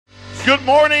Good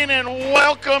morning and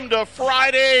welcome to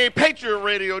Friday Patriot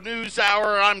Radio News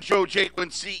Hour. I'm Joe Jaquin,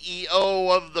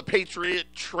 CEO of the Patriot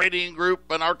Trading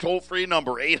Group, and our toll-free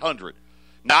number,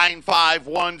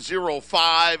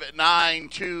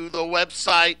 800-951-0592. The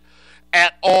website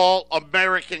at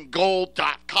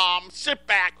allamericangold.com. Sit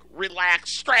back,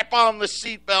 relax, strap on the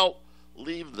seatbelt,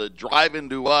 leave the driving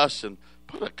to us, and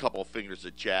put a couple fingers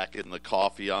of Jack in the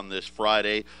coffee on this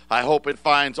Friday. I hope it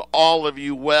finds all of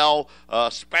you well.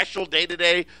 Special day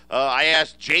today. I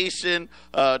asked Jason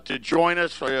to join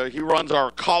us. He runs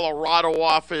our Colorado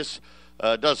office.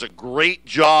 Does a great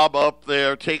job up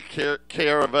there. Take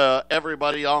care of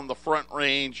everybody on the Front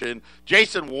Range. And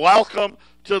Jason, welcome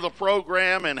to the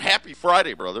program and happy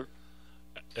Friday, brother.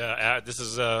 This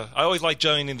is I always like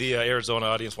joining the Arizona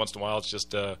audience once in a while. It's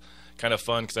just kind of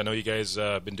fun because I know you guys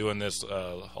been doing this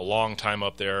a long time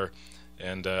up there,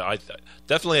 and I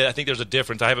think there's a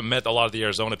difference. I haven't met a lot of the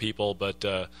Arizona people, but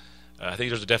I think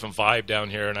there's a different vibe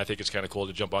down here, and I think it's kind of cool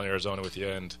to jump on Arizona with you.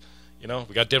 And you know,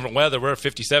 we got different weather. We're at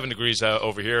 57 degrees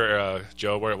over here,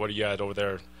 Joe. What are you at over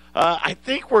there? I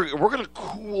think we're going to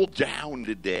cool down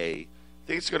today. I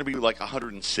think it's going to be like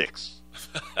 106.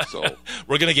 So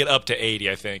we're going to get up to 80,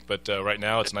 I think, but right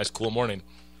now it's a nice, cool morning.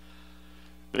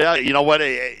 Yeah, you know what?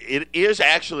 It is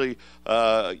actually,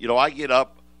 I get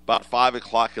up about 5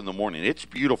 o'clock in the morning. It's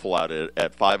beautiful out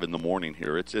at 5 in the morning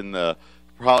here. It's in the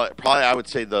probably I would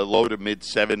say the low to mid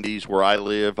 70s where I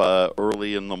live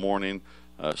early in the morning.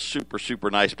 Super,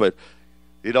 super nice. But,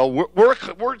 you know, we're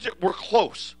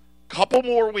close. Couple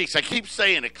more weeks. I keep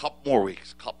saying it, couple more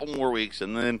weeks.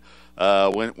 And then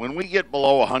when we get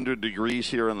below 100 degrees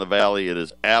here in the valley, it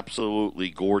is absolutely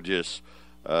gorgeous.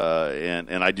 And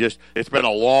it's been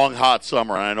a long, hot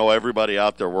summer, and I know everybody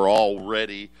out there, we're all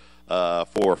ready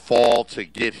for fall to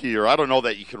get here. I don't know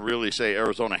that you can really say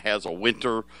Arizona has a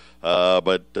winter,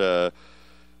 but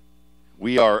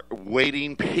we are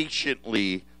waiting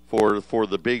patiently for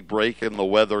the big break in the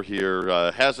weather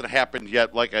here. Hasn't happened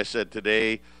yet. Like I said,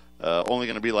 today only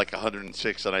going to be like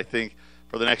 106, and I think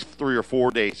for the next 3 or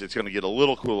 4 days, it's going to get a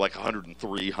little cool, like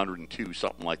 103, 102,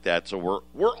 something like that. So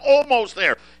we're almost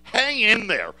there. Hang in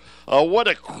there. What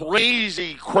a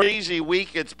crazy, crazy week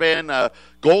it's been.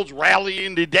 Gold's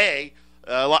rallying today.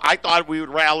 I thought we would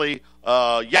rally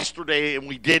yesterday, and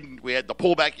we didn't. We had the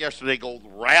pullback yesterday. Gold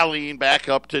rallying back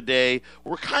up today.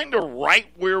 We're kind of right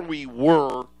where we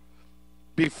were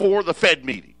before the Fed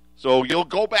meeting. So you'll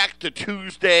go back to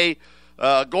Tuesday.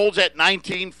 Gold's at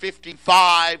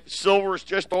 $19.55. Silver's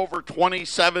just over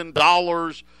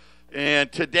 $27.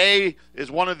 And today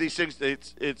is one of these things.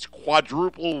 It's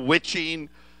quadruple witching.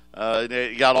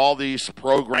 You got all these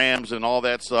programs and all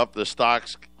that stuff. The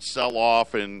stocks sell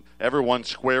off, and everyone's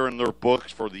squaring their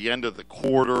books for the end of the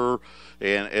quarter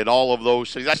and all of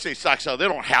those things. I say stocks sell. They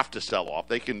don't have to sell off.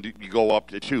 They can go up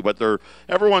to 2, but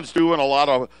everyone's doing a lot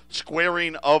of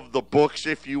squaring of the books,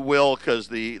 if you will, because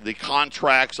the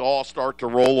contracts all start to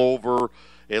roll over.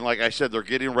 And like I said, they're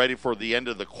getting ready for the end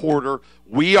of the quarter.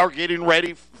 We are getting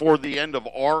ready for the end of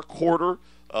our quarter,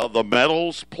 the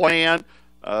metals plan.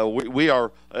 We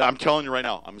are, I'm telling you right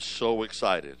now, I'm so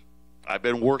excited. I've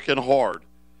been working hard.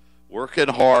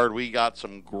 We got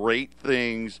some great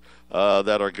things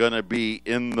that are going to be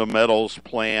in the metals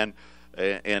plan.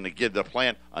 And again, the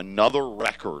plan, another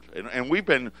record. And we've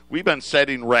been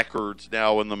setting records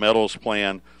now in the metals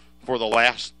plan for the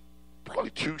last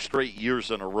probably 2 straight years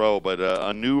in a row, but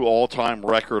a new all-time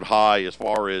record high as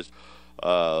far as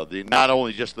not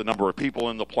only just the number of people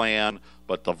in the plan,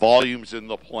 but the volumes in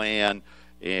the plan.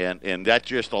 And that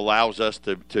just allows us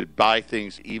to buy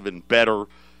things even better.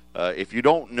 If you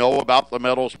don't know about the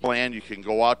metals plan, you can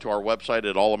go out to our website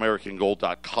at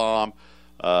allamericangold.com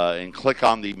and click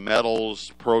on the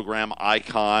metals program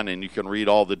icon, and you can read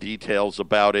all the details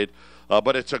about it.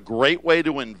 But it's a great way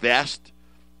to invest,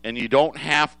 and you don't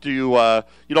have to,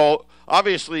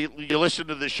 obviously you listen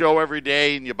to the show every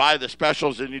day and you buy the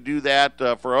specials and you do that.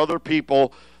 For other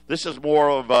people, this is more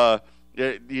of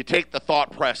you take the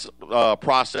thought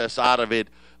process out of it.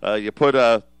 You put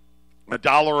a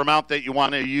dollar amount that you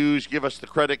want to use, give us the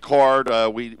credit card.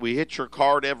 We hit your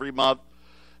card every month,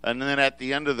 and then at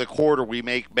the end of the quarter, we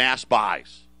make mass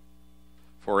buys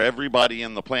for everybody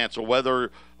in the plan. So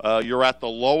whether you're at the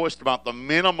lowest amount, the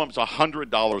minimum's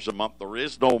 $100 a month. There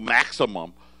is no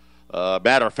maximum.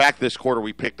 Matter of fact, this quarter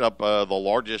we picked up the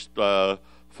largest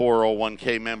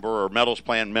 401k member or metals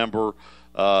plan member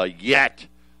yet.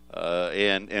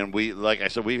 And we, like I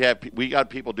said, we got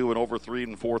people doing over $3,000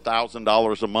 and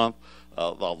 $4,000 a month. A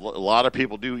lot of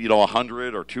people do,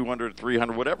 $100 or $200,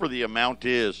 $300, whatever the amount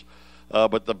is.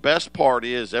 But the best part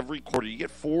is every quarter you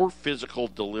get 4 physical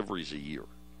deliveries a year.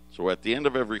 So at the end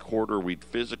of every quarter, we'd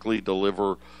physically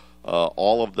deliver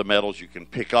all of the metals you can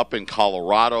pick up in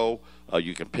Colorado,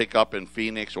 you can pick up in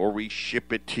Phoenix, or we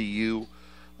ship it to you.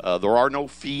 There are no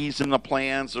fees in the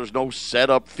plans. There's no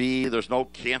setup fee. There's no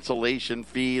cancellation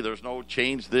fee. There's no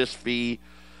change this fee.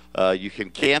 You can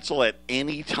cancel at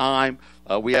any time.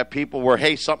 We have people where,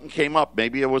 hey, something came up.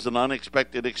 Maybe it was an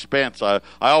unexpected expense. I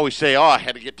always say, I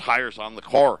had to get tires on the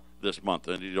car this month.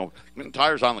 And,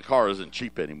 tires on the car isn't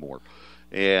cheap anymore.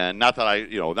 And not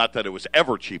that it was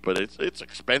ever cheap, but it's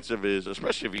expensive,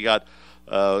 especially if you got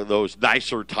those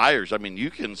nicer tires. I mean, you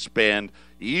can spend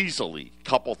easily a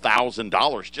couple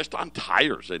 $1,000s just on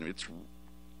tires, and it's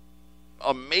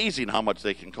amazing how much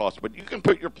they can cost. But you can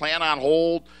put your plan on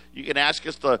hold. You can ask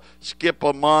us to skip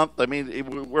a month. I mean,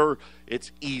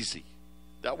 it's easy.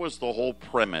 That was the whole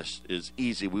premise, is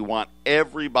easy. We want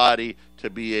everybody to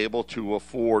be able to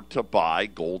afford to buy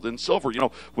gold and silver.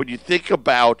 When you think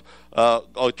about a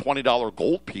 $20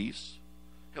 gold piece,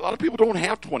 a lot of people don't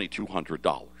have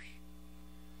 $2,200.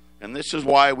 And this is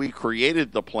why we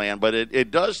created the plan, but it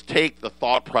does take the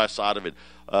thought process out of it.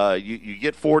 You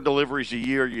get 4 deliveries a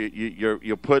year.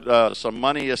 You put some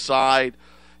money aside,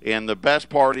 and the best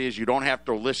part is you don't have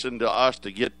to listen to us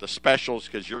to get the specials,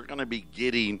 because you're going to be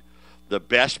getting the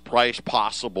best price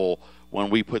possible when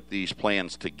we put these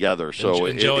plans together. So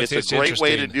Joe, it's a great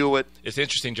way to do it. It's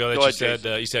interesting, Joe,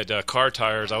 that you said car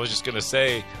tires. I was just going to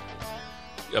say,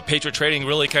 Patriot Trading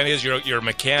really kind of is your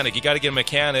mechanic. You got to get a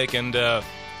mechanic, and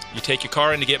you take your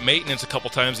car in to get maintenance a couple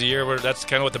times a year. That's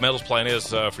kind of what the metals plan is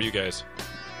for you guys.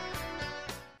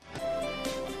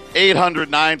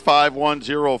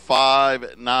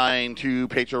 800-951-0592,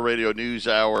 Patriot Radio News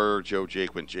Hour. Joe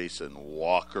Jaquin, Jason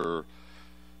Walker.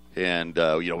 And,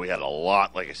 we had a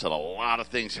lot of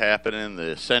things happening.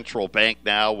 The central bank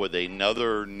now with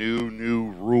another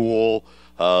new rule,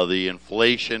 the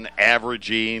inflation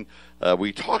averaging.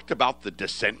 We talked about the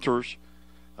dissenters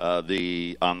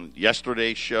on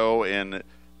yesterday's show, and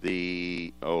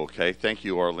okay, thank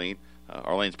you, Arlene.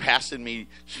 Arlene's passing me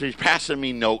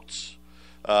notes,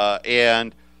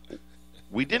 and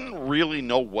we didn't really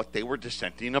know what they were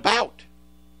dissenting about.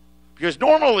 Because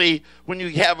normally when you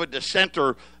have a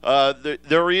dissenter,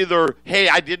 they're either, hey,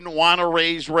 I didn't want to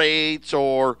raise rates,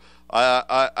 or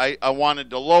I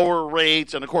wanted to lower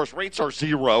rates. And, of course, rates are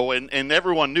zero, and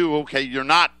everyone knew, okay, you're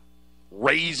not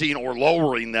raising or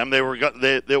lowering them.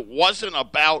 It wasn't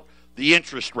about the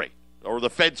interest rate or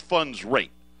the Fed's funds rate.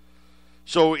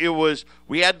 So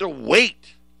we had to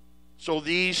wait so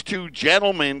these two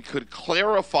gentlemen could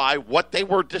clarify what they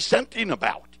were dissenting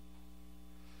about.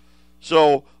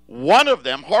 So one of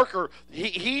them, Harker,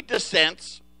 he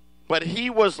dissents, but he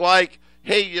was like,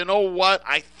 hey, you know what?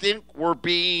 I think we're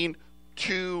being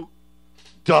too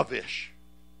dovish.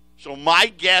 So my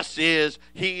guess is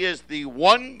he is the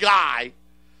one guy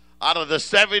out of the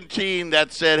 17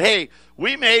 that said, hey,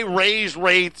 we may raise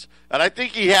rates. And I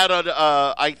think he had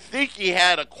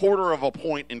a quarter of a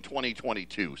point in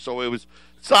 2022. So it's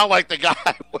not like the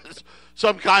guy was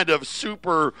some kind of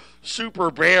super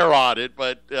bear on it,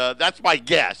 but that's my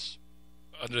guess.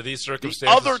 Under these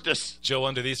circumstances, Joe,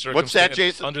 under these circumstances, what's that,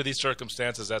 Jason? Under these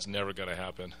circumstances, that's never going to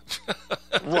happen.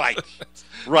 Right.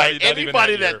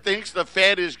 Anybody that thinks the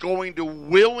Fed is going to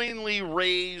willingly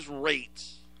raise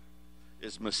rates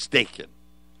is mistaken.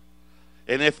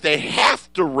 And if they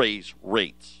have to raise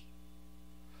rates,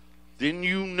 then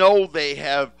they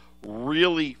have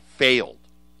really failed.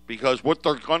 Because what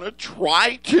they're going to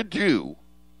try to do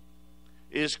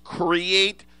is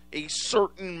create a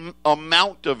certain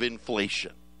amount of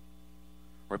inflation.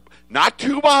 Right? Not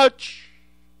too much,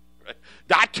 right?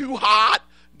 Not too hot,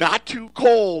 not too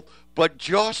cold, but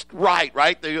just right?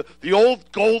 The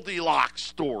old Goldilocks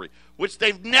story, which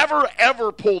they've never,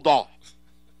 ever pulled off.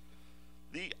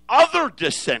 The other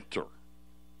dissenter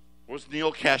was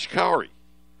Neil Kashkari.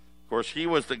 Of course, he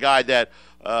was the guy that,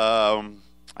 I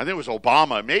think it was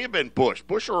Obama, it may have been Bush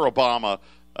or Obama,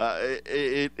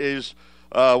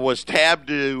 was tabbed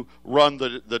to run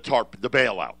the TARP, the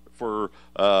bailout, for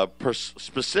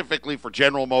specifically for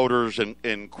General Motors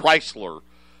and Chrysler.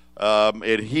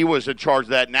 And he was in charge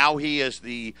of that. Now he is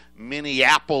the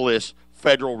Minneapolis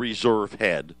Federal Reserve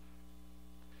head.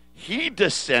 He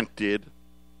dissented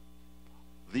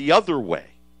the other way,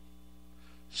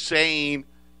 saying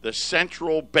the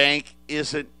central bank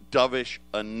isn't dovish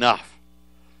enough.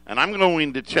 And I'm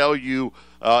going to tell you,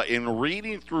 in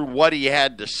reading through what he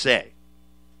had to say,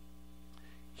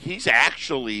 he's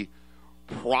actually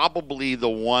probably the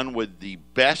one with the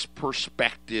best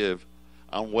perspective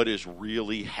on what is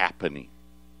really happening.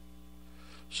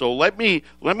 So let me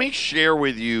share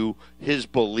with you his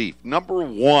belief. Number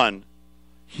one,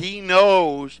 he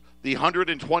knows the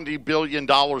 $120 billion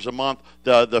a month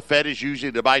the Fed is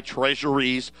using to buy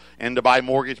treasuries and to buy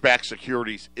mortgage-backed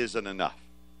securities isn't enough.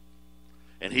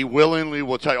 And he willingly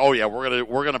will tell you, oh, yeah,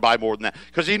 we're gonna buy more than that.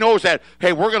 Because he knows that,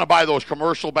 hey, we're going to buy those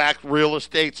commercial-backed real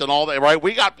estates and all that, right?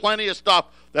 We got plenty of stuff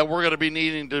that we're going to be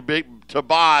needing to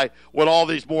buy when all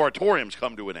these moratoriums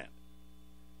come to an end.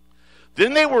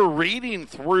 Then they were reading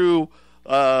through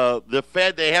the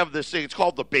Fed. They have this thing, it's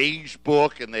called the Beige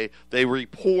Book, and they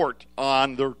report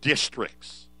on their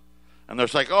districts. And they're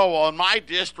like, oh, well, in my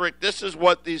district, this is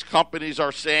what these companies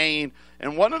are saying.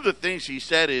 And one of the things he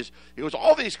said is,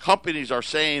 all these companies are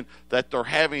saying that they're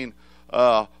having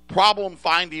problem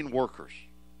finding workers.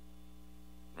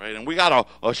 Right? And we got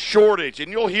a shortage.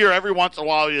 And you'll hear every once in a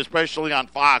while, especially on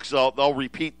Fox, they'll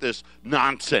repeat this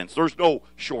nonsense. There's no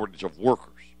shortage of workers.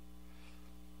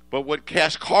 But what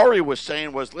Kashkari was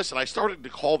saying was, listen, I started to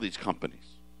call these companies.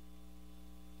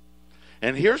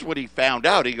 And here's what he found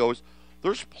out. He goes,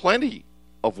 there's plenty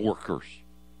of workers.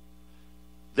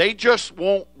 They just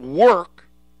won't work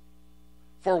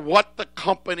for what the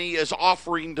company is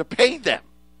offering to pay them.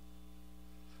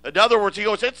 In other words, he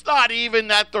goes, it's not even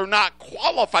that they're not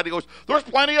qualified. He goes, there's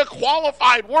plenty of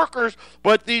qualified workers,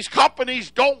 but these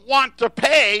companies don't want to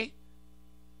pay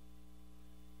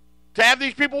to have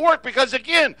these people work. Because,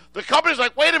 again, the company's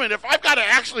like, wait a minute, if I've got to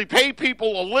actually pay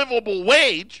people a livable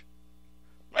wage,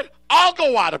 I'll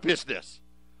go out of business.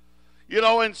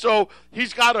 And so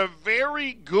he's got a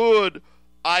very good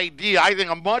idea, I think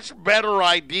a much better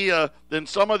idea than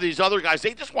some of these other guys.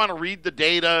 They just want to read the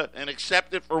data and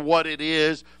accept it for what it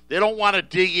is. They don't want to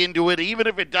dig into it, even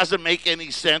if it doesn't make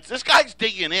any sense. This guy's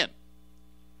digging in.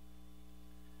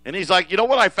 And he's like,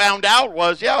 what I found out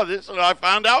was,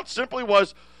 simply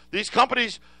was these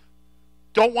companies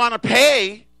don't want to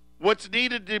pay what's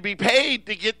needed to be paid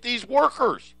to get these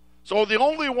workers. So the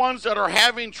only ones that are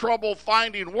having trouble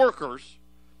finding workers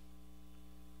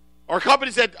are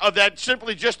companies that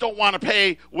simply just don't want to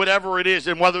pay whatever it is,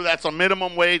 and whether that's a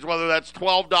minimum wage, whether that's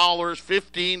 $12,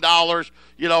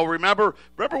 $15. Remember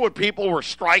when people were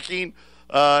striking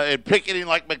and picketing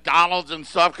like McDonald's and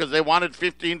stuff because they wanted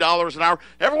 $15 an hour?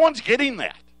 Everyone's getting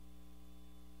that.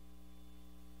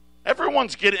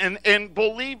 Everyone's getting, and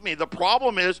believe me, the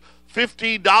problem is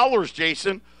 $15,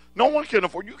 Jason. No one can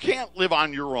afford. You can't live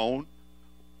on your own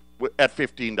at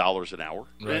 $15 an hour.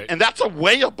 Right. And that's a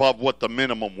way above what the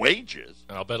minimum wage is.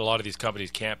 And I'll bet a lot of these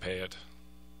companies can't pay it.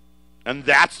 And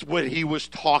that's what he was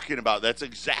talking about. That's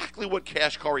exactly what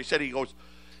Kashkari said.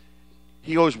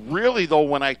 He goes, really, though,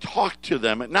 when I talked to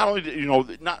them, not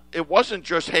only, it wasn't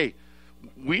just, hey,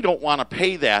 we don't want to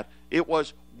pay that. It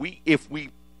was, if we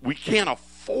can't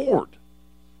afford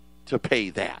to pay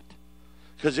that.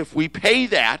 Because if we pay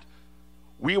that,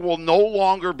 we will no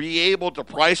longer be able to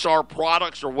price our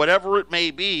products or whatever it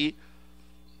may be,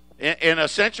 and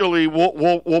essentially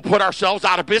we'll put ourselves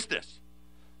out of business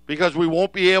because we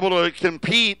won't be able to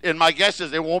compete. And my guess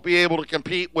is they won't be able to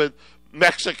compete with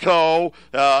Mexico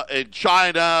and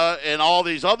China and all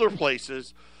these other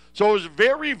places. So it was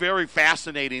very, very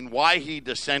fascinating. Why he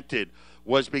dissented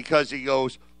was because he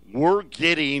goes, we're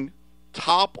getting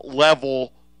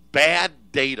top-level bad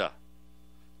data.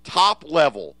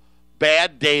 Top-level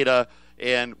bad data,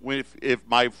 and if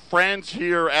my friends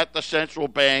here at the central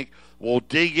bank will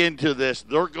dig into this,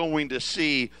 they're going to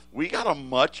see we got a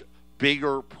much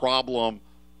bigger problem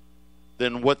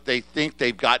than what they think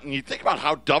they've got. And you think about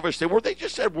how dovish they were. They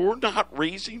just said, we're not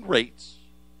raising rates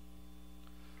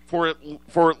for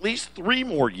at least 3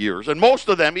 more years. And most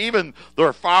of them, even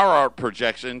their far out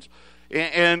projections,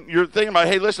 and you're thinking about,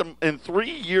 hey, listen, in 3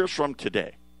 years from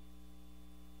today,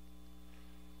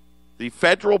 the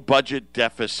federal budget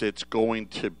deficit's going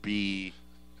to be,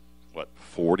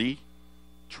 40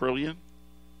 trillion?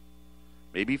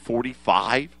 Maybe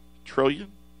 45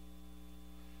 trillion?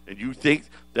 And you think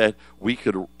that we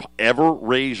could ever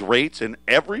raise rates? And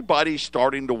everybody's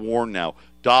starting to warn now.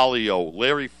 Dalio,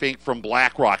 Larry Fink from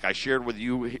BlackRock, I shared with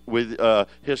you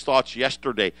his thoughts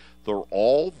yesterday. They're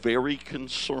all very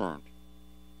concerned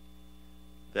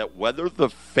that whether the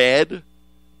Fed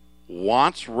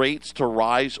wants rates to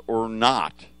rise or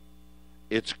not,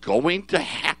 it's going to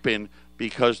happen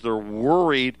because they're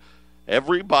worried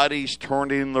everybody's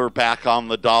turning their back on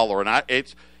the dollar. And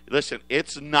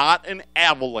it's not an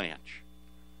avalanche,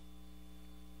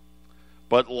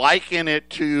 but liken it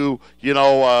to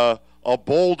a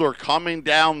boulder coming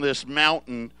down this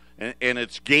mountain and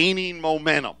it's gaining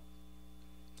momentum,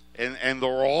 and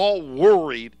they're all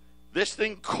worried this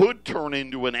thing could turn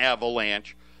into an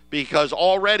avalanche because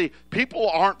already people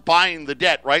aren't buying the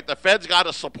debt, right? The Fed's got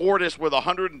to support us with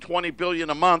 $120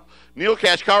 billion a month. Neil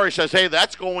Kashkari says, hey,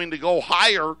 that's going to go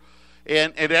higher,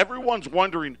 and everyone's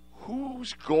wondering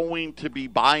who's going to be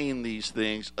buying these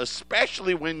things,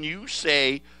 especially when you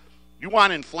say you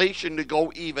want inflation to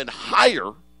go even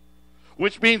higher,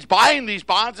 which means buying these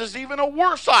bonds is even a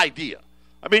worse idea.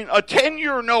 I mean, a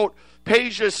 10-year note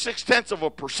pays you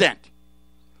 0.6%.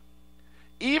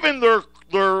 Even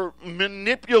their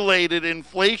manipulated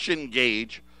inflation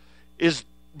gauge is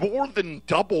more than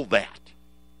double that.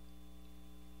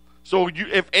 So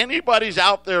if anybody's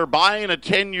out there buying a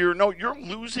 10-year note, you're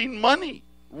losing money.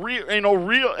 In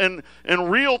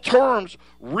real terms,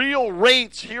 real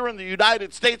rates here in the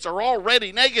United States are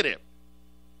already negative.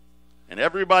 And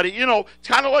everybody, it's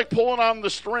kind of like pulling on the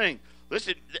string.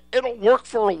 Listen, it'll work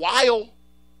for a while,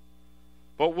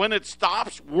 but when it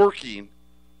stops working,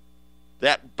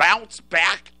 that bounce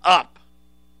back up.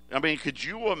 I mean, could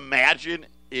you imagine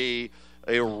a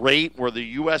rate where the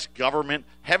U.S. government,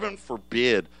 heaven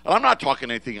forbid, and I'm not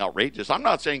talking anything outrageous. I'm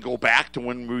not saying go back to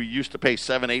when we used to pay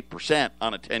 7-8%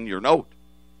 on a 10-year note.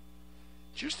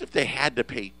 Just if they had to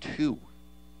pay 2%.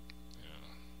 Yeah.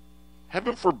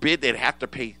 Heaven forbid they'd have to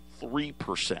pay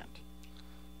 3%.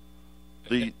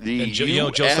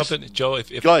 Joe,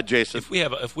 if go ahead, Jason.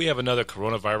 If we have another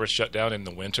coronavirus shutdown in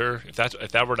the winter, if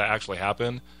that were to actually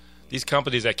happen, these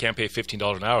companies that can't pay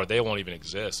 $15 an hour, they won't even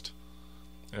exist.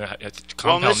 This is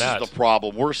the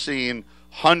problem. We're seeing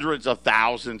hundreds of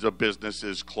thousands of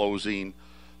businesses closing.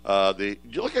 You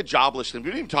look at jobless claims.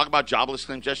 We didn't even talk about jobless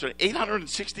claims yesterday.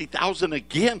 860,000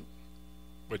 again,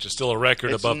 which is still a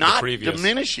record above the previous. It's not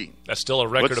diminishing. That's still a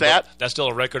record. What's that? That's still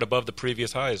a record above the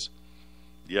previous highs.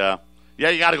 Yeah. Yeah,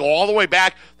 you got to go all the way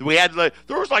back. There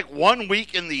was like 1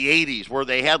 week in the 80s where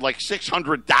they had like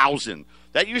 600,000.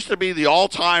 That used to be the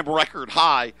all-time record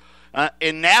high.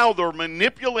 And now they're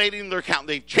manipulating their count.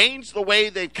 They've changed the way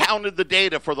they've counted the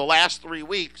data for the last 3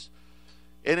 weeks.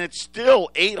 And it's still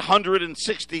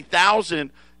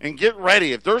 860,000. And get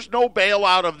ready. If there's no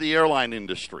bailout of the airline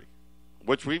industry,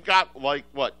 which we've got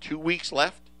 2 weeks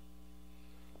left?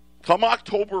 Come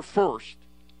October 1st,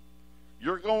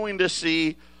 you're going to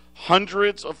see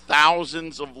hundreds of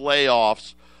thousands of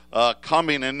layoffs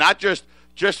coming, and not just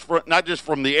from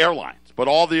the airlines, but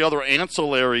all the other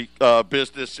ancillary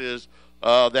businesses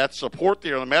that support the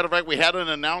airline. As a matter of fact, we had an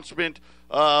announcement.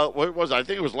 I think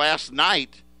it was last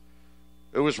night.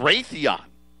 It was Raytheon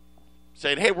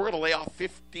saying, "Hey, we're going to lay off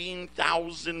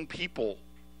 15,000 people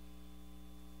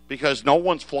because no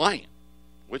one's flying,"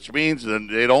 which means that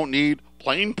they don't need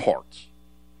plane parts.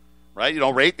 Right?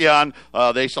 Raytheon,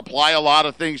 they supply a lot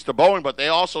of things to Boeing, but they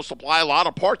also supply a lot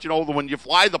of parts. When you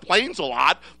fly the planes a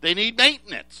lot, they need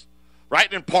maintenance,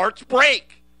 right? And parts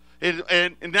break.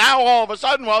 And now all of a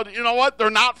sudden, well, you know what? They're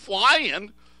not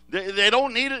flying. They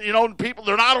don't need it. People,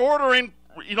 they're not ordering,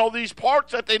 these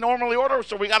parts that they normally order,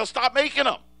 so we got to stop making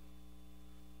them.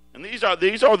 And these are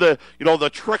the, the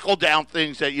trickle-down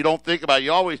things that you don't think about.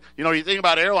 You always, you think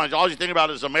about airlines, all you think about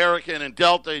is American and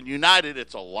Delta and United.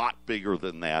 It's a lot bigger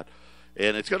than that.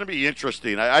 And it's going to be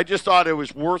interesting. I just thought it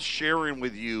was worth sharing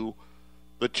with you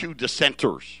the two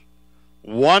dissenters.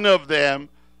 One of them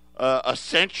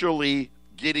essentially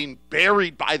getting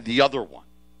buried by the other one.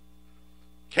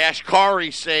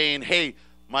 Kashkari saying, hey,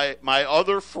 my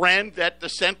other friend that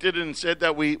dissented and said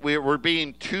that we were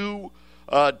being too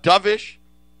dovish,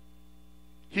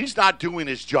 he's not doing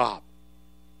his job.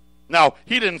 Now,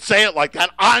 he didn't say it like that.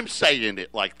 I'm saying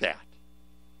it like that.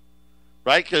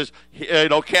 Right? Because,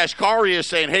 Kashkari is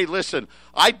saying, hey, listen,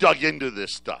 I dug into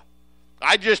this stuff.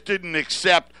 I just didn't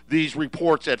accept these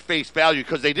reports at face value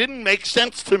because they didn't make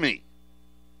sense to me.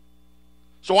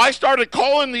 So I started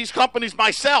calling these companies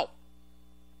myself.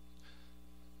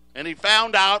 And he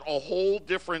found out a whole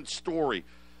different story,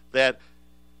 that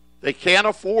they can't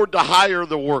afford to hire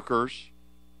the workers,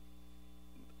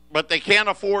 but they can't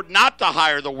afford not to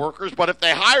hire the workers. But if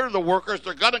they hire the workers,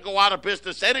 they're going to go out of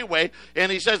business anyway.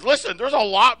 And he says, listen, there's a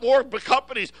lot more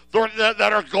companies that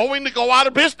are going to go out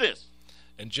of business.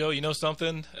 And Joe,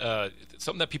 something?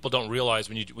 Something that people don't realize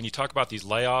when you talk about these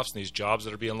layoffs and these jobs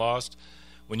that are being lost,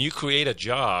 when you create a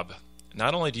job,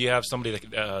 not only do you have somebody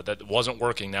that wasn't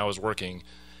working now is working,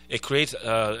 it creates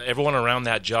everyone around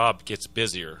that job gets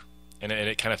busier, and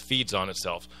it kind of feeds on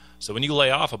itself. So when you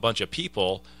lay off a bunch of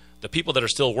people, the people that are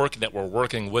still working, that were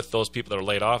working with those people that are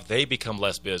laid off, they become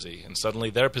less busy, and suddenly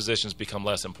their positions become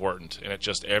less important, and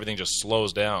everything just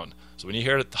slows down. So when you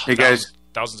hear it,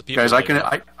 thousands of people, guys,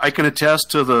 I can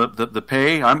attest to the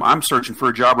pay. I'm searching for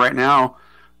a job right now.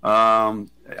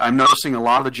 I'm noticing a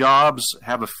lot of the jobs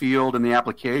have a field in the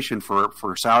application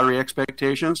for salary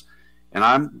expectations, And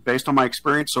I'm based on my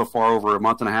experience so far over a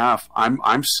month and a half,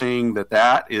 I'm seeing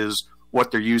that is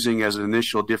what they're using as an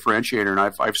initial differentiator. And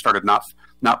I've started not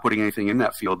putting anything in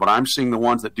that field, but I'm seeing the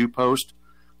ones that do post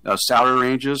salary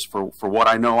ranges for what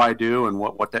I know I do and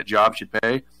what that job should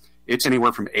pay. It's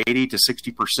anywhere from 80 to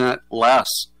 60% less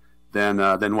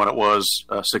than what it was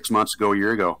 6 months ago, a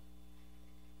year ago.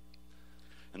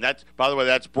 And that's, by the way,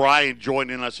 that's Brian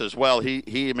joining us as well.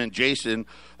 Him and Jason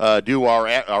do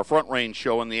our Front Range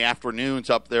show in the afternoons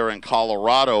up there in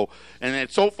Colorado. And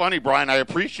it's so funny, Brian. I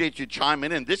appreciate you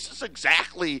chiming in. This is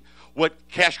exactly what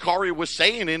Kashkari was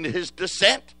saying in his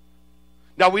dissent.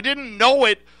 Now, we didn't know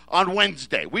it on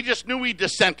Wednesday. We just knew he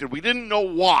dissented. We didn't know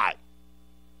why.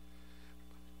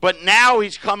 But now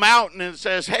he's come out and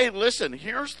says, hey, listen,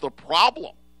 here's the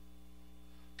problem.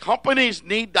 Companies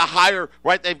need to hire,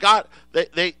 right? They've got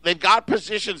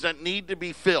positions that need to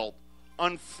be filled.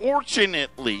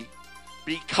 Unfortunately,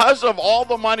 because of all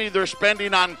the money they're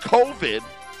spending on COVID,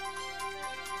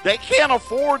 they can't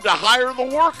afford to hire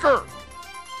the worker.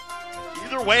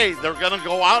 Either way, they're going to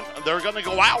go out. They're going to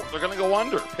go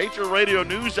under. Patriot Radio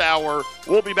News Hour.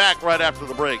 We'll be back right after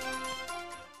the break.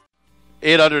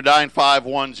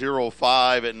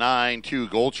 800-951-05 at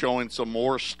 9-2. Gold showing some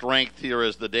more strength here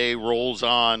as the day rolls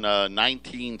on.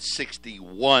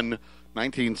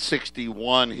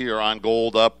 1961 here on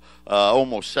gold, up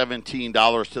almost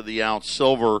 $17 to the ounce.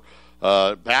 Silver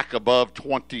back above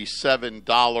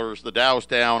 $27. The Dow's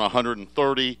down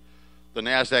 130. The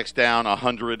Nasdaq's down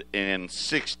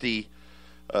 160.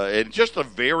 And just a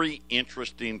very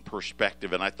interesting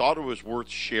perspective, and I thought it was worth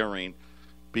sharing,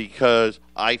 because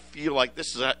I feel like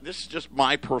this is just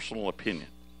my personal opinion.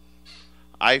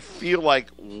 I feel like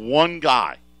one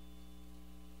guy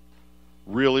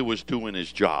really was doing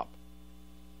his job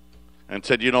and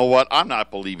said, you know what, I'm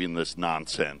not believing this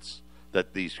nonsense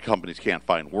that these companies can't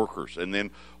find workers. And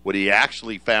then what he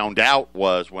actually found out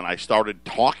was, when I started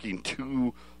talking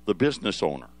to the business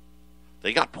owner,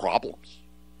 they got problems.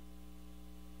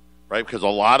 Right? Because a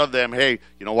lot of them, hey,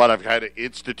 you know what, I've had to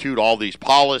institute all these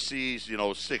policies,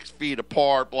 6 feet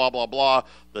apart, blah, blah, blah,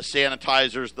 the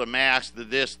sanitizers, the masks, the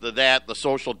this, the that, the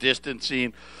social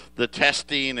distancing, the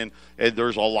testing, and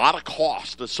there's a lot of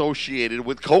cost associated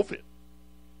with COVID.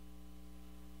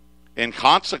 And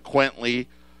consequently,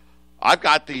 I've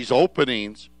got these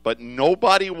openings, but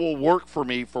nobody will work for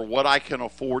me for what I can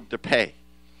afford to pay.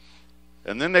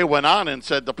 And then they went on and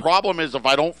said, the problem is, if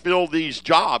I don't fill these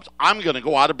jobs, I'm going to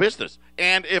go out of business.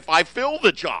 And if I fill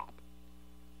the job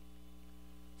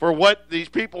for what these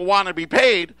people want to be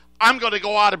paid, I'm going to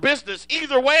go out of business.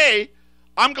 Either way,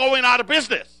 I'm going out of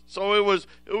business. So it was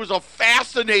a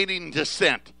fascinating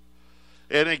dissent.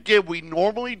 And again, we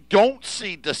normally don't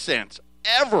see dissents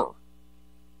ever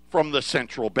from the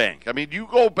central bank. I mean, you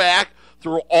go back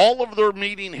through all of their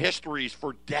meeting histories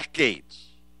for decades,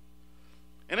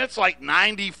 and it's like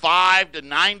 95 to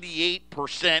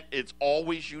 98%, it's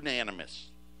always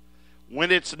unanimous. When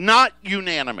it's not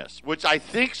unanimous, which I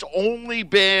think's only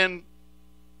been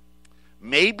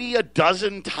maybe a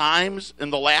dozen times in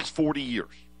the last 40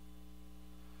 years.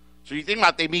 So you think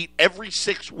about, they meet every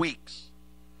 6 weeks.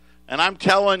 And I'm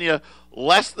telling you,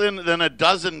 less than a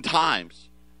dozen times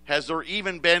has there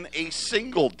even been a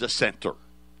single dissenter.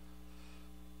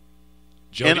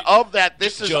 Joe, and of that,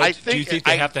 this is, Joe, I think, do you think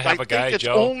they have to have a guy, it's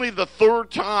Joe? only the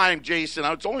third time, Jason.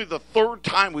 It's only the third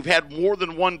time we've had more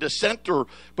than one dissenter.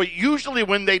 But usually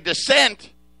when they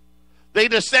dissent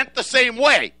the same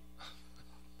way.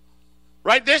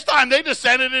 Right? This time they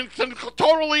dissented in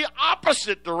totally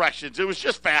opposite directions. It was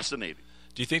just fascinating.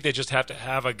 Do you think they just have to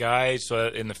have a guy so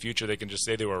that in the future they can just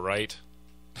say they were right?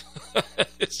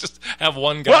 It's just have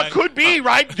one guy. Well, it could be,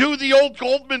 right? Do the old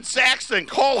Goldman Sachs thing.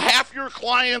 Call half your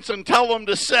clients and tell them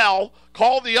to sell.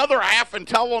 Call the other half and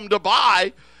tell them to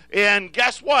buy. And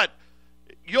guess what?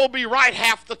 You'll be right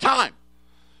half the time.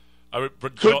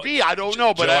 Could be. I don't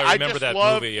know. But Joe, I remember just that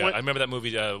love movie. I remember that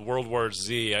movie, World War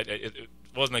Z. It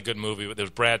wasn't a good movie. But there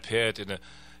was Brad Pitt, and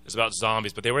it's about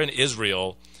zombies. But they were in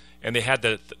Israel, and they had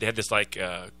this like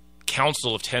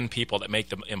council of 10 people that make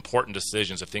the important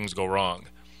decisions if things go wrong.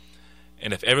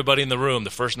 And if everybody in the room,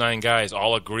 the first 9 guys,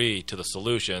 all agree to the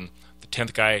solution, the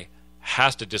 10th guy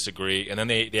has to disagree, and then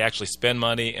they actually spend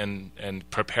money and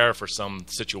prepare for some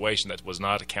situation that was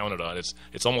not accounted on. It's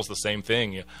almost the same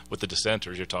thing with the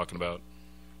dissenters you're talking about.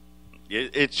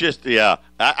 It's just, yeah,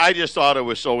 I just thought it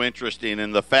was so interesting.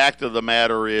 And the fact of the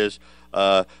matter is,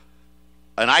 and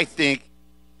I think,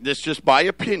 this is just my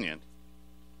opinion,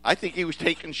 I think he was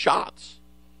taking shots.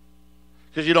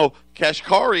 Because,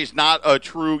 Kashkari's not a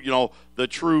true, the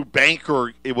true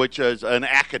banker, which is an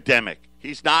academic.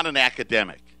 He's not an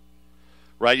academic,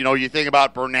 right? You know, you think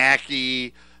about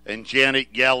Bernanke and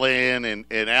Janet Yellen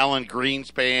and Alan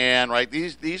Greenspan, right?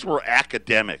 These were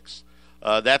academics.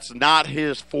 That's not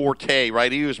his forte,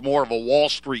 right? He was more of a Wall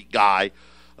Street guy.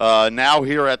 Now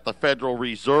here at the Federal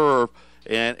Reserve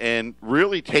and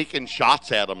really taking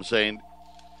shots at him, saying,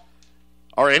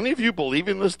 are any of you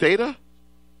believing this data?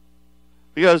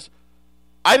 Because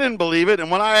I didn't believe it, and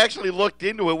when I actually looked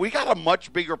into it, we got a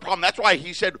much bigger problem. That's why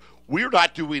he said we're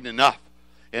not doing enough.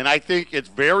 And I think it's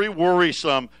very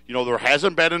worrisome. You know, there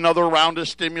hasn't been another round of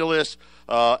stimulus.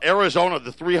 Arizona,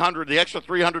 the extra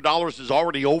 $300 is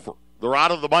already over. They're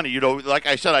out of the money. You know, like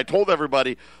I said, I told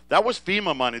everybody that was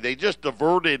FEMA money. They just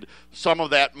diverted some of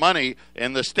that money,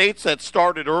 and the states that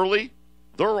started early,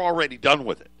 they're already done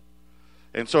with it.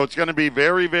 And so it's going to be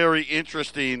very, very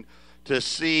interesting to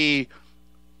see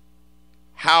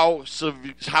how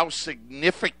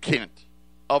significant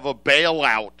of a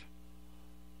bailout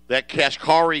that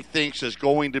Kashkari thinks is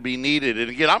going to be needed. And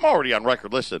again, I'm already on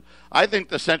record. Listen, I think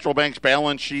the central bank's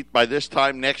balance sheet by this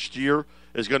time next year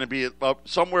is going to be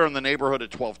somewhere in the neighborhood of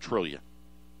 $12 trillion.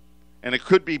 And it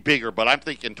could be bigger, but I'm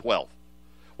thinking 12.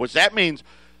 Which that means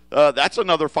that's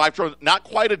another $5 trillion. Not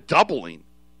quite a doubling,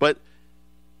 but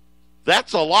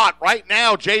that's a lot. Right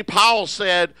now, Jay Powell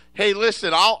said, hey,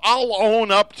 listen, I'll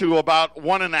own up to about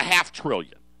 $1.5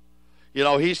 trillion. You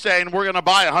know, he's saying we're going to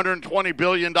buy $120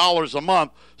 billion a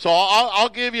month, so I'll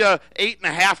give you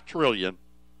 $8.5 trillion.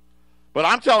 But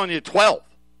I'm telling you 12.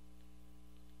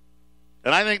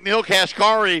 And I think Neil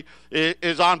Kashkari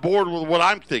is on board with what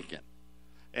I'm thinking.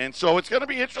 And so it's going to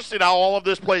be interesting how all of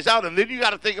this plays out. And then you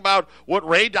got to think about what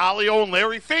Ray Dalio and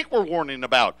Larry Fink were warning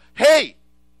about. Hey,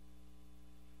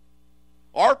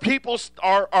 are people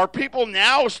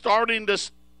now starting to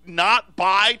not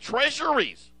buy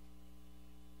treasuries?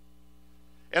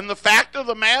 And the fact of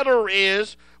the matter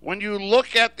is, when you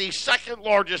look at the second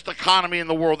largest economy in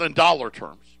the world in dollar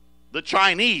terms, the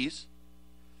Chinese,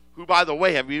 who, by the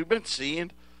way, have you been seeing?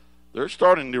 They're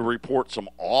starting to report some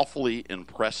awfully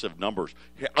impressive numbers.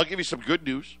 Here, I'll give you some good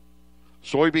news.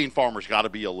 Soybean farmers got to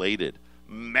be elated.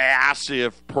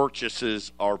 Massive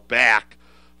purchases are back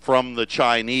from the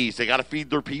Chinese. They got to feed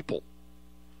their people.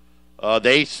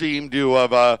 They seem to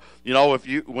have,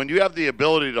 when you have the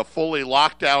ability to fully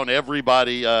lock down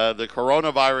everybody, the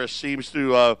coronavirus seems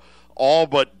to all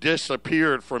but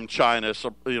disappeared from China,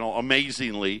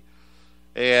 amazingly.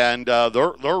 And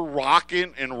they're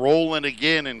rocking and rolling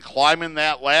again and climbing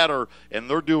that ladder, and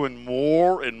they're doing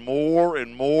more and more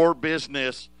and more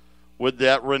business with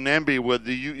that renminbi, with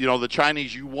the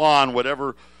Chinese yuan,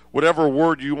 whatever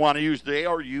word you want to use. They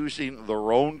are using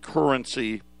their own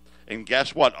currency. And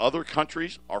guess what? Other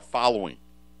countries are following.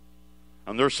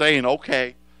 And they're saying,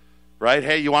 okay, right?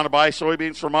 Hey, you want to buy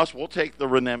soybeans from us? We'll take the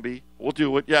renminbi. We'll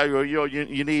do it. Yeah,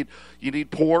 you need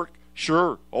pork?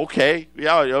 Sure. Okay.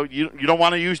 Yeah, you don't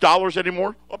want to use dollars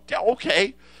anymore?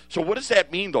 Okay. So what does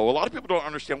that mean, though? A lot of people don't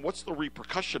understand what's the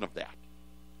repercussion of that.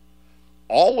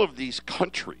 All of these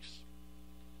countries,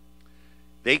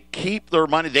 they keep their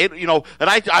money. And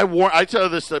I tell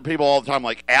this to people all the time,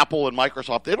 like Apple and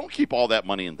Microsoft. They don't keep all that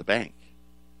money in the bank.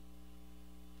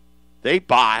 They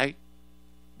buy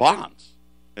bonds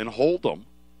and hold them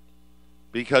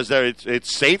because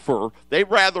it's safer. They'd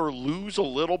rather lose a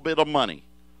little bit of money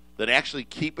than actually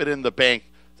keep it in the bank.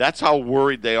 That's how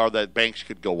worried they are that banks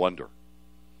could go under.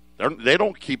 They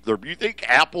don't keep their. You think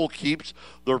Apple keeps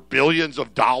their billions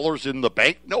of dollars in the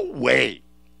bank? No way.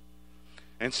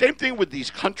 And same thing with these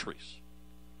countries.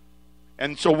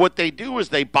 And so what they do is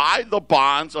they buy the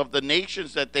bonds of the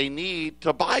nations that they need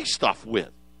to buy stuff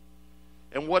with.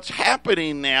 And what's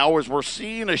happening now is we're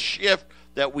seeing a shift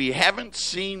that we haven't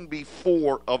seen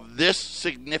before of this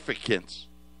significance,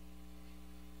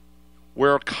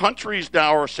 where countries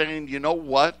now are saying, you know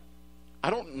what? I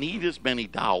don't need as many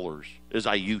dollars as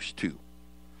I used to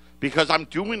because I'm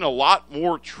doing a lot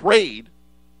more trade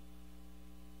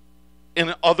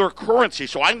in other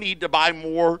currencies, so I need to buy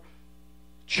more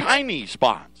Chinese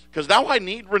bonds because now I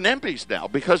need renminbis now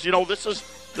because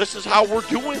this is how we're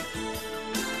doing,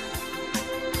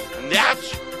 and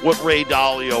that's what Ray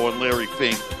Dalio and Larry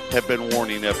Fink have been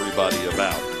warning everybody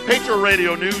about. Patriot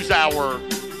Radio News Hour.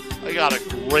 I got a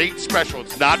great special.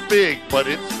 It's not big, but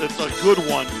it's a good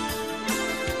one.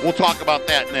 We'll talk about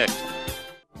that next.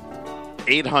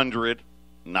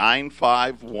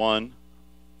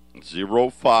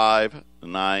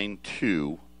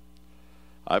 800-951-0592.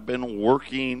 I've been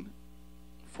working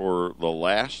for the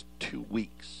last 2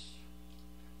 weeks,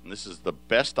 and this is the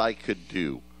best I could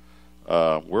do.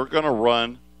 We're going to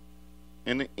run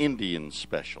an Indian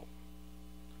special.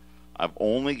 I've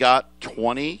only got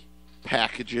 20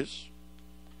 packages.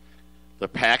 The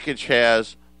package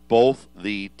has both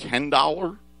the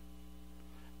 $10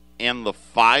 and the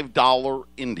 $5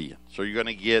 Indian. So you're going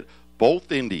to get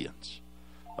both Indians.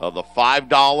 The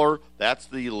 $5, that's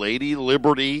the Lady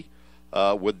Liberty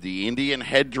with the Indian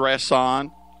headdress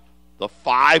on. The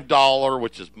 $5,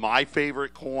 which is my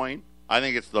favorite coin. I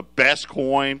think it's the best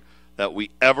coin that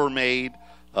we ever made.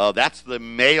 That's the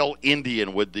male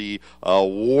Indian with the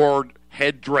ward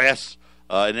headdress,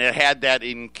 and it had that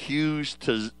infused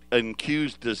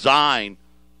design,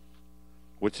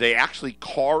 which they actually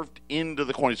carved into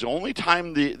the coin. It's the only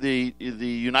time the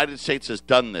United States has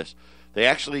done this. They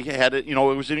actually had it, it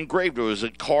was engraved. It was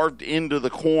carved into the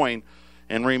coin.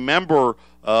 And remember,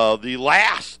 the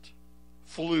last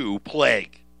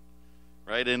plague,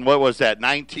 right? And what was that,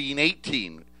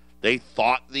 1918? They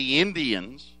thought the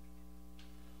Indians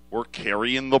were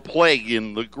carrying the plague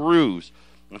in the grooves.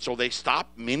 And so they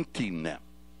stopped minting them.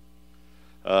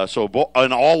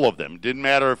 And all of them, didn't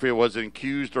matter if it was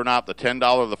infused or not, the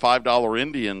 $10, the $5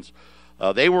 Indians,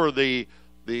 they were the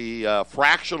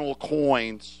fractional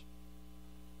coins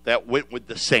that went with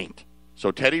the saint. So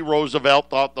Teddy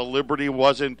Roosevelt thought the Liberty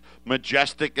wasn't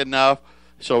majestic enough,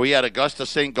 so he had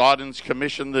Augustus St. Gaudens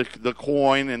commission the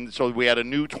coin, and so we had a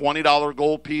new $20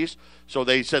 gold piece. So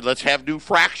they said, let's have new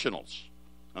fractionals.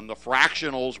 And the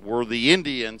fractionals were the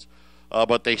Indians,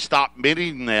 but they stopped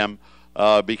minting them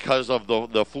because of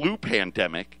the flu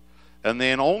pandemic, and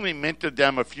then only minted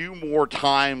them a few more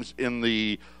times in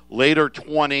the later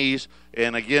 20s,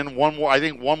 and again one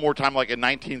more time like in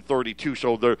 1932.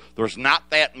 So there's not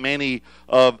that many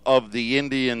of the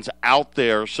Indians out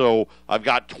there. So I've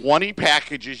got 20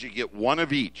 packages. You get one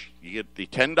of each. You get the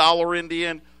 $10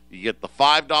 Indian, you get the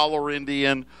 $5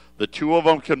 Indian. The two of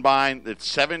them combined,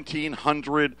 it's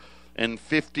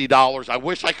 $1,750. I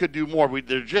wish I could do more.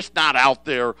 They're just not out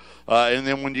there. And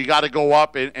then when you got to go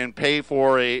up and pay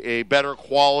for a better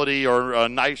quality or a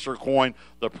nicer coin,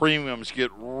 the premiums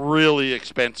get really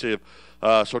expensive.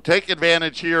 So take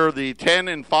advantage here. The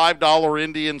 $10 and $5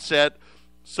 Indian set,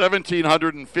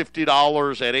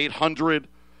 $1,750 at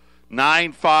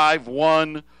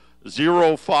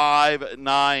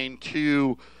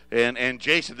 800-951-0592. And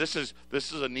Jason, this is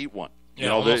a neat one.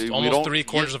 Yeah, almost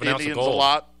 3/4 of an ounce of gold. A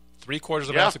lot. 3/4 of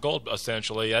an ounce of gold,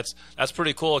 essentially. That's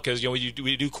pretty cool because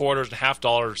we do quarters and $half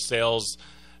sales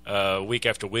week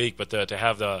after week, but to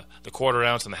have the quarter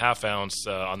ounce and the half ounce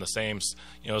on the same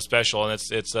special, and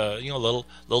it's a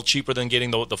little cheaper than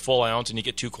getting the full ounce, and you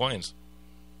get 2 coins.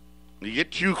 You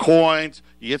get 2 coins,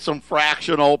 you get some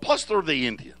fractional, plus they're the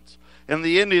Indians, and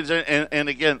the Indians, and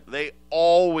again, they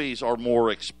always are more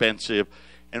expensive.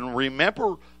 And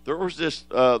remember, there was this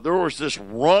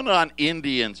run on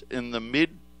Indians in the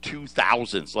mid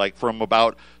 2000s, like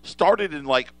started in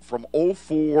from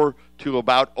 04 to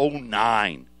about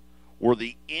 09, where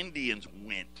the Indians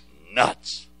went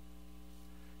nuts.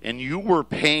 And you were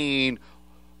paying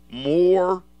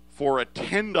more for a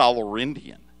 $10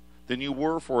 Indian than you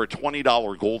were for a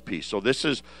 $20 gold piece. So this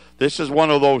is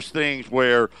one of those things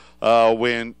where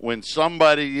when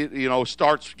somebody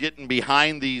starts getting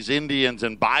behind these Indians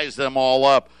and buys them all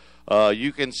up,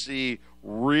 you can see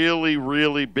really,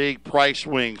 really big price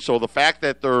swings. So the fact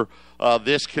that they're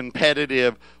this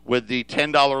competitive with the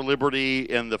 $10 Liberty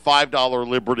and the $5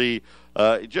 Liberty,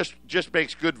 it just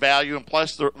makes good value, and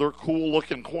plus they're cool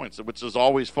looking coins, which is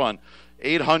always fun.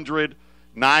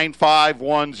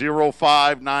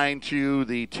 800-951-0592,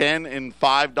 the $10 and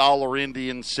 $5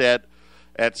 Indian set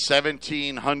at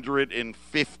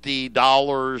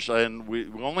 $1,750, and we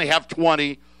only have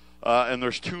 20. And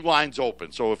there's 2 lines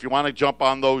open. So if you want to jump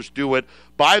on those, do it.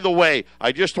 By the way,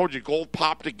 I just told you gold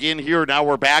popped again here. Now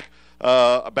we're back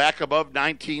above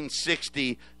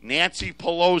 1960. Nancy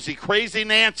Pelosi, crazy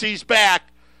Nancy's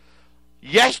back.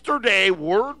 Yesterday,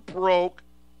 word broke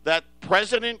that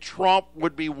President Trump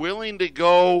would be willing to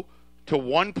go to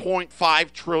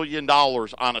 $1.5 trillion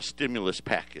on a stimulus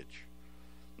package.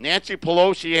 Nancy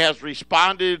Pelosi has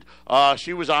responded.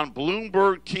 She was on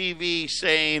Bloomberg TV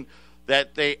saying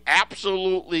that they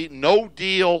absolutely no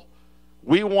deal.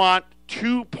 We want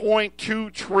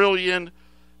 $2.2 trillion,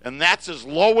 and that's as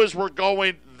low as we're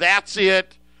going. That's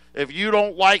it. If you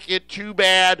don't like it, too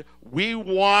bad. We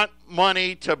want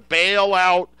money to bail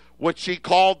out what she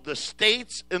called the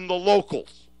states and the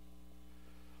locals,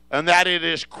 and that it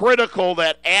is critical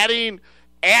that adding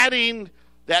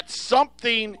that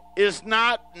something is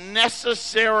not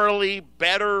necessarily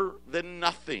better than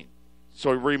nothing.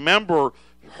 So remember,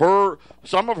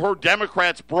 some of her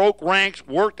Democrats broke ranks,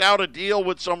 worked out a deal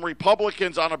with some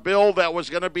Republicans on a bill that was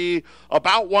going to be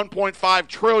about $1.5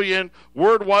 trillion.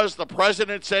 Word was the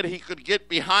president said he could get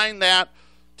behind that.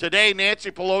 Today,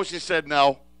 Nancy Pelosi said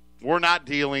no. We're not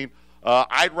dealing.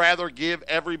 I'd rather give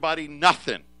everybody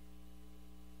nothing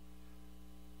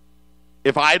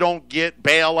if I don't get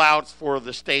bailouts for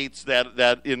the states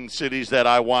that in cities that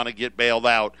I want to get bailed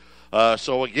out.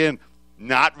 So, again,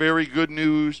 not very good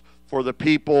news for the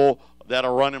people that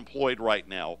are unemployed right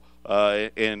now.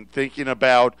 And thinking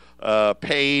about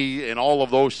pay and all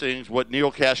of those things, what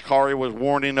Neil Kashkari was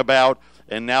warning about,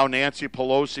 and now Nancy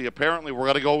Pelosi. Apparently, we're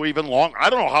going to go even long.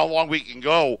 I don't know how long we can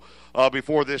go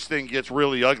before this thing gets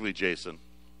really ugly, Jason.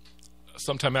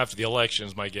 Sometime after the election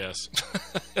is my guess.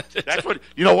 That's what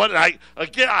you know. What I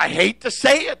hate to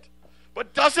say it,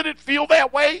 but doesn't it feel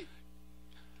that way?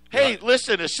 Hey,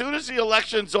 listen. As soon as the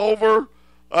election's over,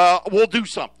 we'll do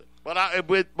something. But I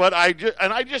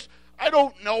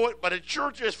don't know it. But it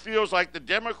sure just feels like the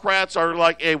Democrats are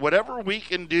like, hey, whatever we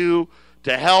can do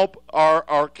to help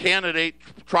our candidate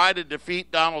try to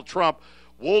defeat Donald Trump,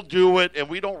 we'll do it, and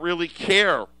we don't really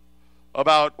care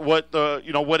about what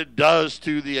it does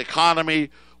to the economy,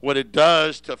 what it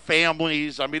does to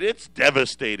families. I mean, it's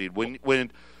devastating when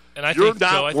and I you're think,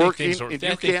 not Joe, I working think and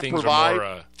you can't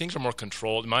provide. Things are more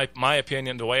controlled. My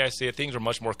opinion, the way I see it, things are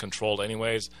much more controlled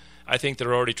anyways. I think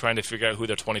they're already trying to figure out who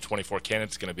their 2024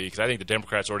 candidate's going to be, because I think the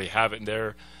Democrats already have it in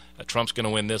there. Trump's going to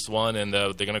win this one, and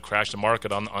they're going to crash the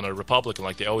market on a Republican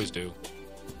like they always do.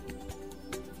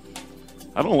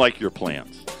 I don't like your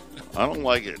plans. I don't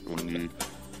like it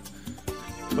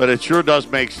but it sure does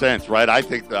make sense, right? I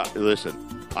think that,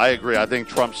 listen, I agree. I think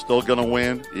Trump's still going to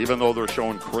win, even though they're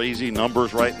showing crazy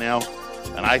numbers right now.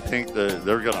 And I think that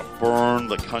they're going to burn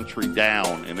the country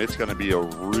down, and it's going to be a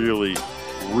really,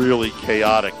 really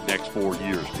chaotic next 4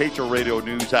 years. Patriot Radio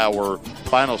News Hour,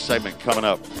 final segment coming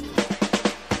up.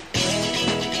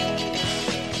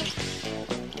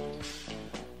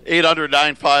 Eight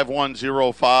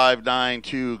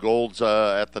 800-951-0592. Gold's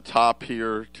at the top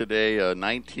here today.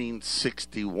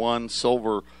 1961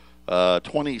 silver,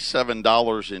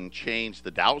 $27 in change.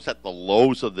 The Dow's at the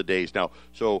lows of the days now.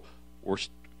 So we're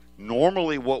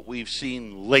normally what we've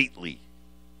seen lately: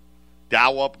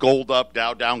 Dow up, gold up,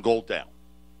 Dow down, gold down.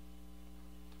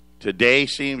 Today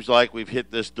seems like we've hit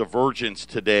this divergence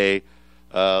today.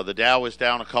 The Dow is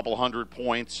down a couple hundred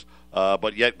points,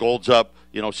 but yet gold's up,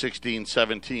 $16,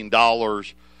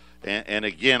 $17. And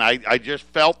again, I just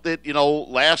felt that,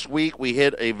 last week we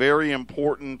hit a very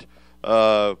important,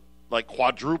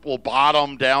 quadruple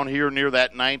bottom down here near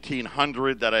that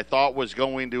 1900 that I thought was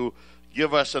going to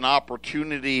give us an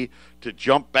opportunity to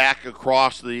jump back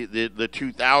across the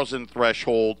 2000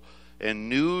 threshold. And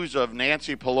news of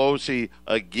Nancy Pelosi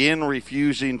again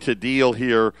refusing to deal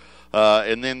here.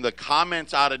 And then the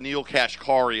comments out of Neil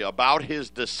Kashkari about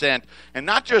his dissent, and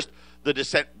not just the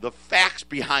dissent, the facts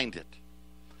behind it.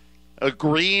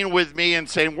 Agreeing with me and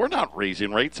saying we're not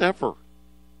raising rates ever.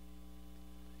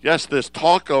 Yes, this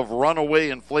talk of runaway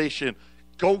inflation,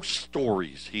 ghost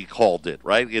stories, he called it,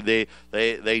 right? They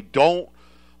don't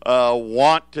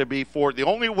want to be for. The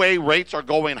only way rates are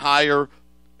going higher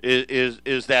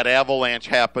is that avalanche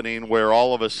happening where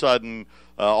all of a sudden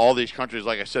all these countries,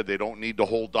 like I said, they don't need to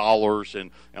hold dollars,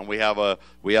 and we have a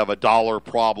dollar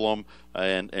problem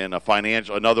and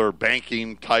another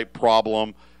banking type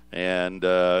problem, and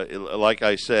like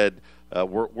I said,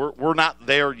 we're not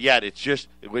there yet. It's just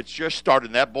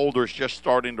starting. That boulder's just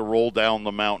starting to roll down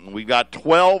the mountain. We got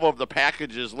 12 of the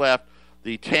packages left.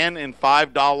 The $10 and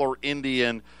 $5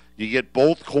 Indian. You get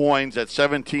both coins at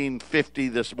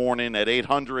 $17.50 this morning at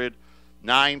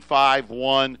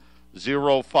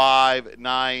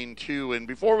 800-951-0592. And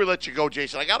before we let you go,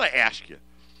 Jason, I got to ask you,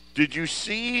 did you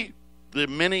see the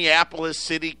Minneapolis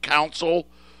City Council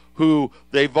who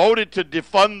they voted to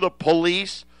defund the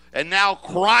police, and now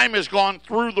crime has gone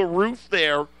through the roof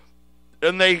there,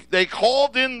 and they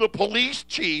called in the police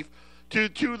chief to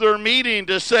their meeting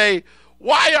to say,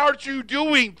 why aren't you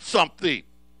doing something?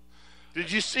 Did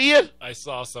you see it? I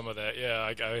saw some of that. Yeah,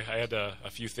 I had a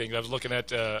few things. I was looking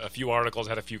at a few articles,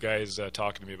 had a few guys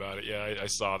talking to me about it. Yeah, I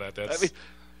saw that.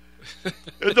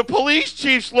 The police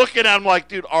chief's looking at him like,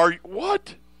 dude,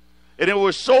 what? And it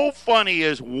was so funny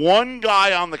is one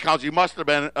guy on the council, he must have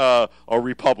been a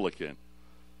Republican,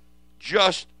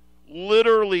 just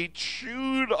literally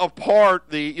chewed apart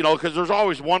because there's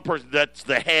always one person that's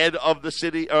the head of the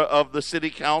city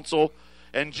council,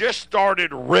 and just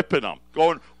started ripping them,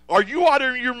 going, are you out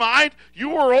of your mind? You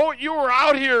were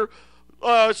out here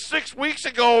 6 weeks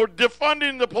ago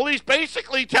defunding the police,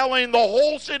 basically telling the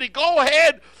whole city, go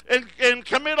ahead and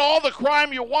commit all the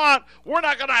crime you want. We're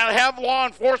not going to have law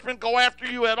enforcement go after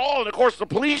you at all. And, of course, the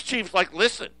police chief's like,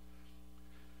 listen,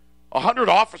 100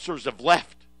 officers have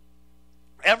left.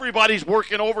 everybody's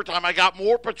working overtime. I got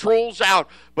more patrols out,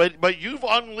 but you've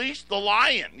unleashed the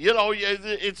lion. You know,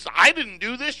 it's I didn't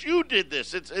do this, you did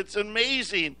this. It's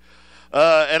amazing.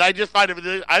 And I just I think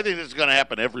this is going to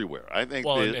happen everywhere. I think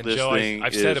and this Joe, thing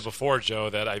I've said it before, Joe,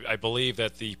 that I believe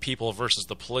that the people versus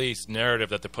the police narrative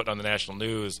that they're putting on the national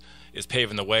news is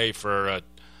paving the way for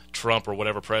Trump or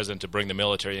whatever president to bring the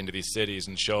military into these cities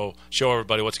and show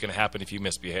everybody what's going to happen if you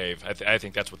misbehave. I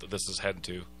think that's what this is heading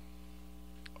to.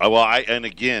 And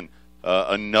again,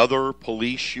 another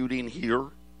police shooting here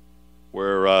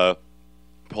where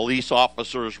police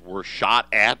officers were shot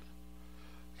at,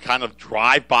 kind of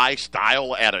drive-by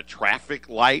style at a traffic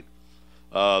light.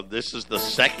 This is the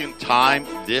second time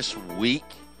this week.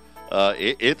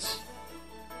 It's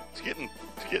getting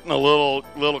a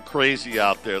little crazy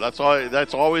out there. That's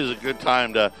always a good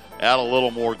time to add a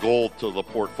little more gold to the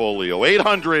portfolio.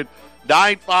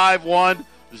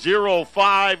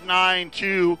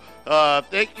 800-951-0592.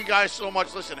 Thank you guys so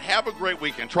much. Listen, have a great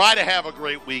weekend. Try to have a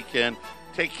great weekend.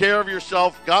 Take care of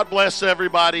yourself. God bless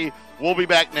everybody. We'll be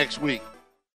back next week.